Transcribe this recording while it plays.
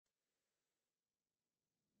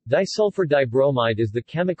Disulfur dibromide is the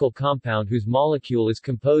chemical compound whose molecule is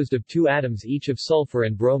composed of two atoms each of sulfur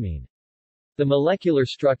and bromine. The molecular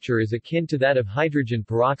structure is akin to that of hydrogen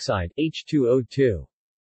peroxide H2O2.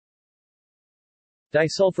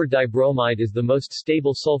 Disulfur dibromide is the most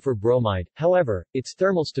stable sulfur bromide, however, its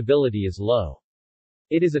thermal stability is low.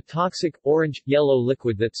 It is a toxic, orange-yellow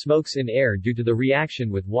liquid that smokes in air due to the reaction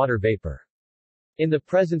with water vapor. In the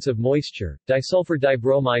presence of moisture, disulfur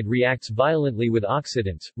dibromide reacts violently with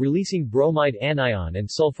oxidants, releasing bromide anion and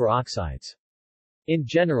sulfur oxides. In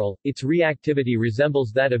general, its reactivity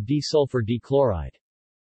resembles that of disulfur dichloride.